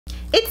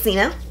It's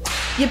Zena,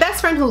 your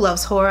best friend who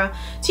loves horror.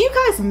 Do you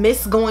guys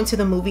miss going to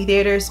the movie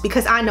theaters?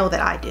 Because I know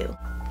that I do.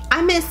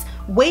 I miss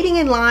waiting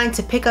in line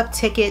to pick up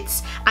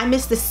tickets. I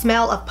miss the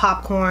smell of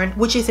popcorn,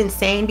 which is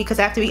insane because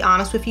I have to be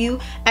honest with you,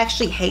 I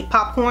actually hate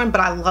popcorn,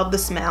 but I love the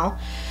smell.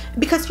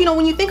 Because, you know,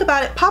 when you think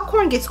about it,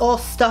 popcorn gets all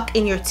stuck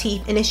in your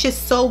teeth and it's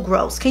just so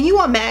gross. Can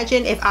you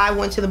imagine if I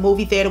went to the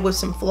movie theater with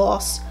some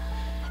floss?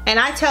 And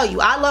I tell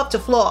you, I love to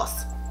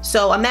floss.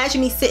 So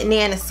imagine me sitting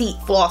there in a seat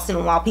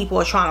flossing while people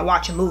are trying to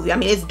watch a movie. I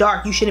mean, it's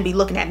dark. You shouldn't be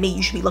looking at me.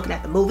 You should be looking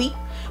at the movie.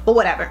 But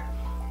whatever.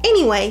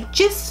 Anyway,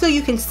 just so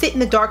you can sit in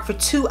the dark for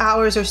 2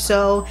 hours or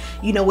so,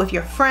 you know, with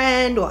your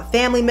friend or a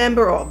family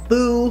member or a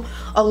boo,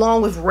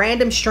 along with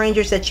random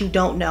strangers that you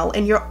don't know.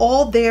 And you're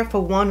all there for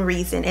one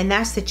reason, and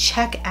that's to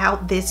check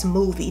out this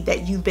movie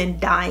that you've been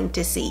dying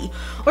to see.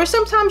 Or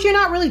sometimes you're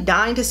not really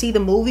dying to see the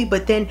movie,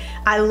 but then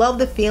I love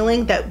the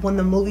feeling that when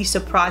the movie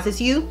surprises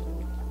you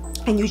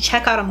and you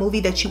check out a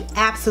movie that you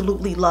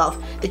absolutely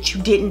love, that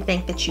you didn't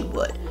think that you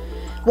would.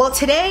 Well,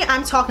 today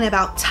I'm talking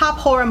about top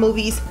horror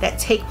movies that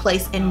take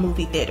place in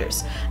movie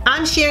theaters.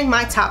 I'm sharing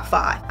my top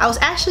 5. I was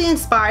actually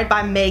inspired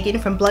by Megan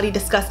from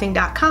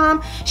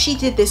BloodyDisgusting.com. She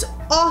did this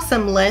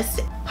awesome list.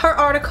 Her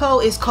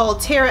article is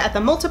called Terror at the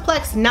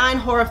Multiplex: 9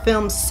 Horror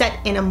Films Set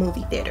in a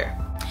Movie Theater.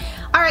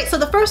 Alright, so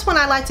the first one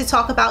I like to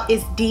talk about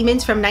is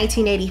Demons from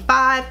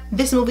 1985.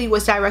 This movie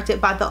was directed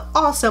by the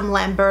awesome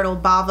Lamberto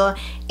Bava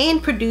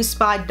and produced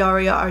by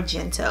Dario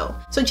Argento.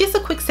 So just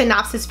a quick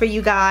synopsis for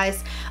you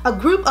guys. A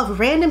group of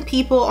random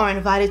people are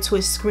invited to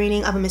a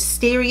screening of a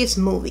mysterious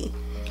movie,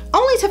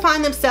 only to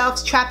find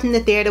themselves trapped in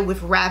the theater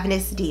with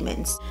ravenous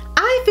demons.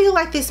 I feel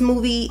like this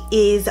movie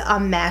is a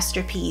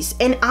masterpiece,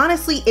 and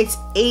honestly, it's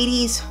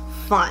 80s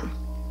fun.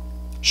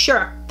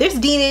 Sure, there's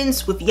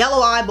demons with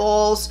yellow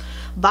eyeballs,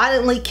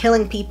 violently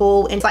killing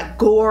people, and it's like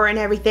gore and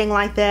everything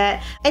like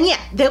that. And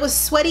yeah, there was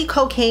sweaty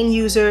cocaine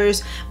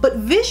users, but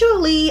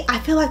visually I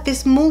feel like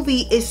this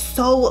movie is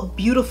so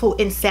beautiful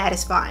and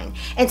satisfying.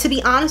 And to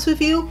be honest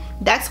with you,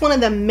 that's one of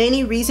the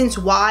many reasons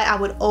why I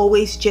would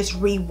always just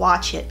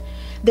rewatch it.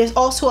 There's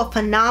also a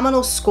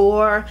phenomenal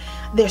score,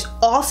 there's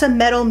awesome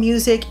metal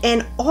music,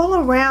 and all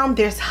around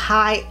there's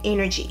high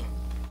energy.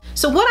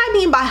 So what I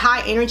mean by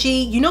high energy,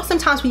 you know,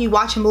 sometimes when you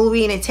watch a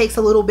movie and it takes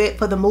a little bit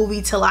for the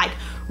movie to like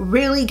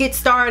really get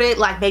started,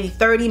 like maybe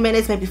 30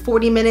 minutes, maybe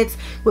 40 minutes.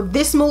 With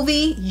this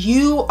movie,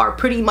 you are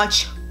pretty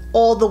much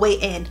all the way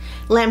in.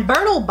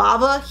 Lamberto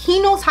Bava,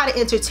 he knows how to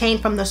entertain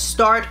from the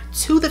start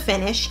to the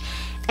finish,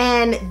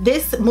 and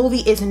this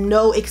movie is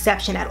no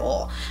exception at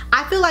all.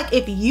 I feel like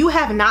if you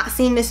have not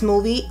seen this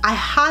movie, I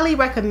highly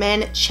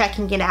recommend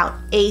checking it out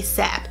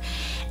ASAP.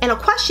 And a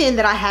question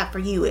that I have for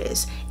you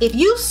is, if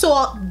you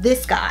saw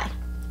this guy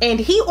and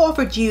he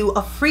offered you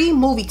a free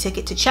movie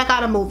ticket to check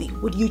out a movie,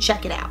 would you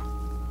check it out?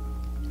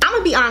 I'm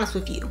gonna be honest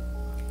with you.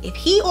 If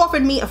he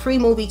offered me a free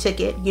movie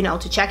ticket, you know,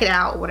 to check it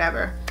out or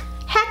whatever,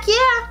 heck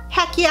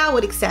yeah, I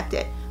would accept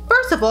it.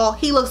 First of all,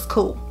 he looks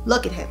cool.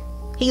 Look at him.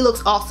 He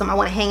looks awesome. I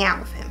want to hang out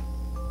with him.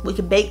 We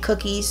could bake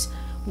cookies.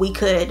 We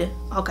could,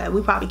 okay,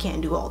 we probably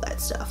can't do all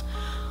that stuff.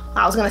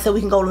 I was gonna say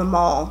we can go to the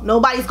mall.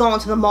 Nobody's going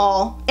to the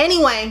mall.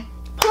 Anyway,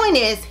 point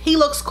is, he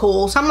looks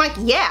cool. So I'm like,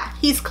 yeah,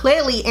 he's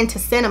clearly into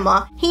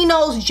cinema. He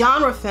knows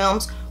genre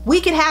films. We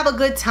could have a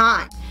good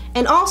time.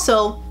 And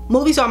also,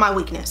 movies are my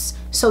weakness.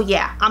 So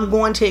yeah, I'm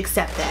going to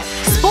accept that.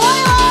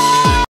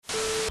 Spoiler!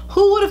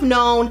 Who would have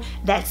known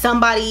that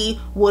somebody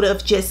would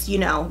have just, you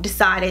know,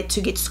 decided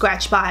to get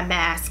scratched by a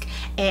mask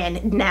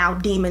and now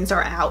demons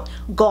are out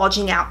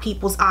gouging out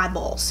people's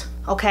eyeballs,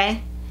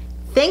 okay?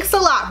 Thanks a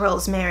lot,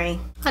 Rosemary.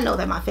 I know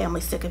that my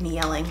family's sick of me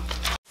yelling.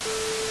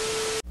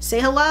 Say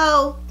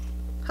hello.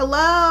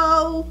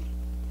 Hello.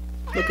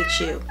 Look at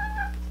you.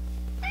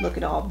 Look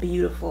at all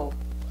beautiful.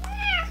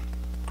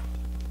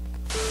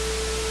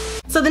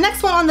 So the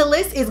next one on the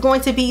list is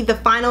going to be The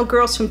Final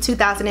Girls from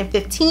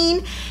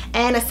 2015,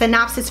 and a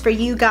synopsis for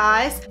you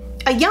guys.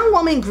 A young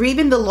woman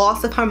grieving the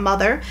loss of her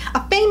mother,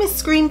 a famous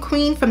scream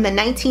queen from the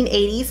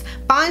 1980s,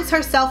 finds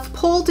herself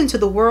pulled into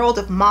the world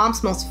of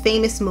mom's most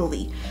famous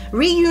movie.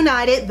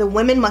 Reunited, the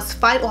women must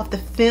fight off the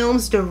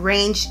film's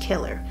deranged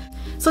killer.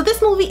 So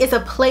this movie is a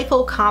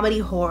playful comedy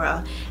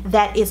horror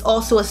that is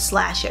also a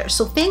slasher.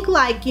 So think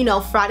like, you know,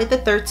 Friday the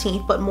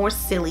 13th, but more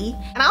silly.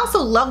 And I also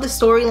love the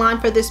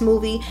storyline for this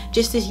movie.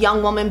 Just this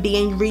young woman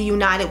being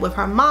reunited with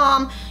her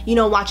mom, you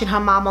know, watching her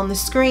mom on the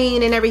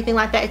screen and everything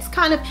like that.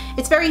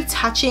 It's very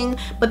touching.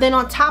 But then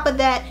on top of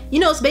that, you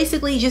know, it's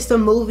basically just a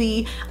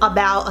movie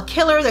about a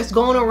killer that's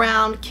going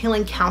around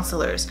killing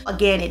counselors.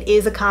 Again, it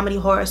is a comedy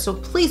horror, so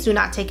please do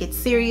not take it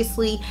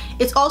seriously.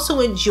 It's also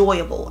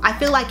enjoyable. I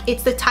feel like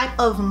it's the type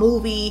of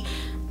movie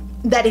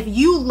that if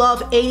you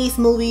love 80s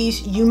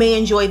movies, you may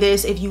enjoy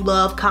this. If you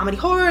love comedy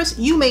horrors,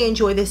 you may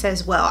enjoy this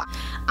as well.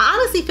 I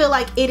honestly feel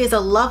like it is a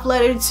love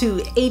letter to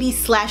 80s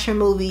slasher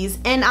movies,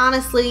 and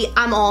honestly,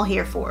 I'm all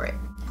here for it.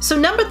 So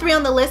number 3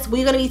 on the list,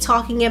 we're going to be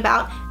talking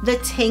about The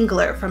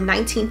Tingler from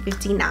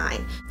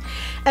 1959.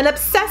 An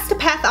obsessed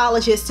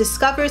pathologist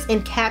discovers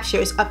and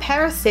captures a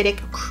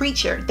parasitic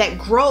creature that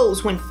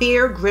grows when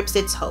fear grips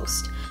its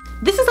host.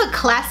 This is a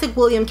classic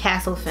William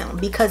Castle film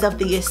because of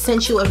the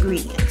essential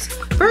ingredients.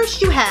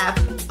 First, you have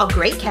a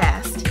great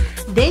cast.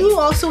 Then you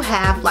also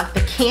have like the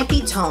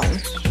campy tone.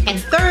 And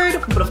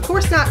third, but of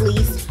course not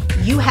least,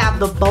 you have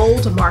the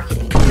bold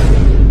marketing.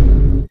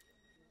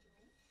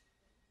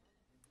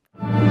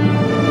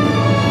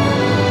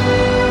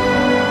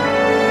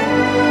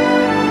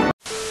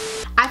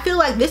 I feel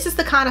like this is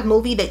the kind of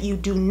movie that you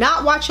do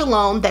not watch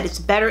alone, that it's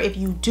better if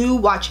you do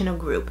watch in a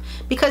group.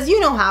 Because you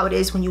know how it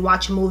is when you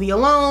watch a movie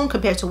alone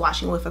compared to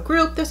watching with a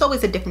group, there's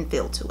always a different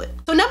feel to it.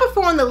 So number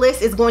 4 on the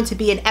list is going to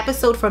be an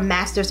episode from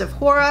Masters of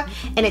Horror,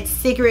 and it's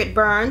Cigarette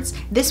Burns.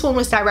 This one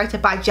was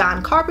directed by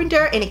John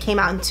Carpenter and it came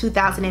out in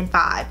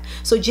 2005.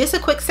 So just a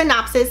quick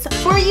synopsis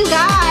for you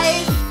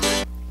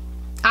guys.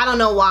 I don't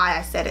know why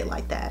I said it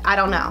like that. I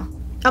don't know.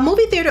 A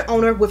movie theater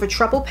owner with a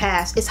troubled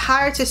past is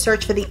hired to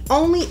search for the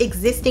only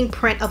existing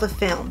print of a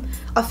film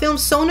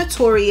so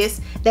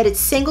notorious that its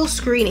single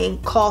screening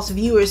caused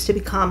viewers to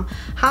become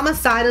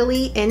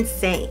homicidally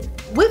insane.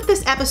 With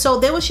this episode,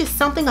 there was just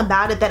something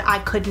about it that I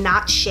could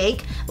not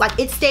shake. Like,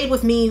 it stayed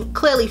with me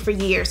clearly for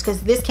years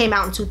because this came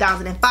out in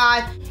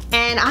 2005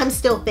 and I'm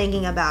still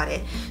thinking about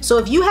it. So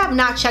if you have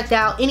not checked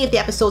out any of the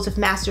episodes of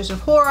Masters of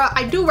Horror,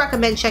 I do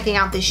recommend checking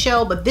out this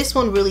show, but this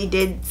one really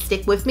did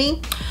stick with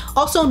me.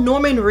 Also,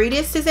 Norman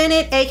Reedus is in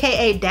it,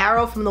 aka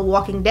Daryl from The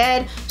Walking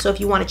Dead, so if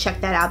you want to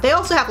check that out. They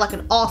also have like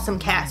an awesome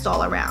cast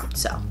all around.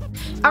 So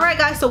alright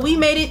guys, so we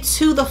made it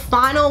to the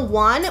final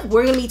one.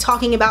 We're going to be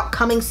talking about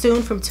Coming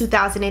Soon from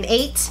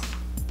 2008.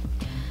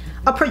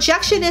 A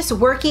projectionist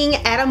working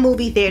at a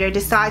movie theater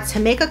decides to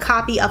make a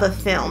copy of a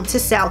film to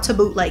sell to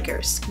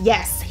bootleggers.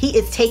 Yes, he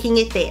is taking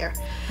it there.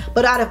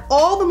 But out of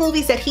all the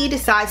movies that he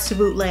decides to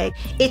bootleg,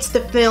 it's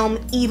the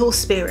film Evil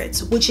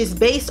Spirits, which is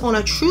based on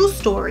a true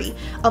story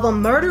of a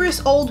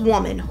murderous old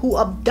woman who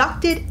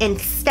abducted and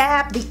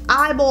stabbed the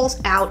eyeballs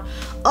out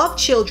of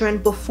children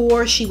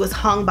before she was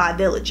hung by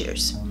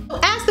villagers.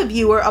 As the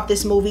viewer of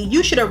this movie,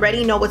 you should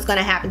already know what's going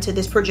to happen to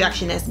this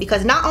projectionist,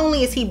 because not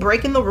only is he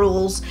breaking the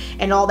rules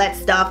and all that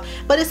stuff,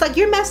 but it's like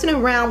you're messing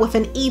around with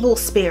an evil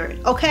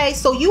spirit, okay?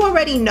 So you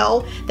already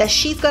know that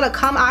she's going to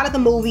come out of the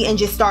movie and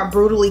just start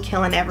brutally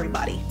killing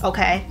everybody,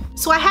 okay?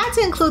 So I had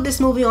to include this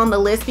movie on the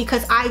list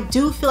because I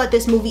do feel like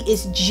this movie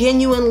is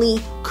genuinely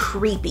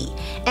creepy.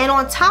 And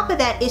on top of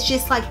that, it's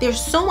just like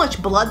there's so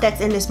much blood that's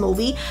in this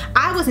movie.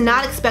 I was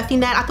not expecting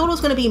that. I thought it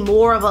was going to be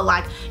more of a,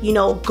 like, you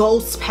know,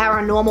 ghost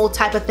paranormal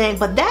type of thing,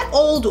 but that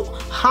old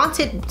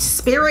haunted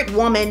spirit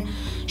woman,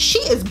 she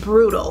is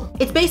brutal.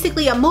 It's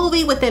basically a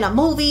movie within a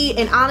movie,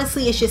 and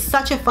honestly it's just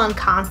such a fun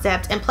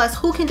concept, and plus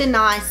who can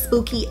deny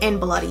spooky and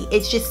bloody?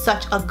 It's just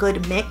such a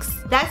good mix.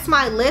 That's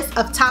my list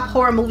of top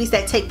horror movies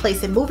that take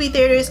place in movie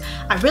theaters.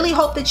 I really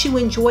hope that you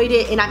enjoyed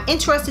it, and I'm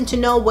interested to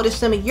know what are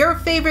some of your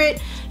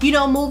favorite, you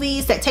know,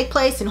 movies that take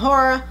place in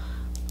horror.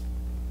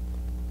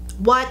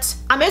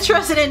 I'm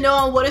interested in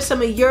knowing what are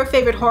some of your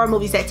favorite horror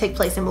movies that take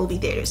place in movie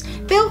theaters.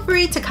 Feel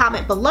free to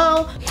comment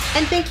below,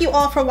 and thank you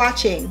all for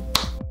watching.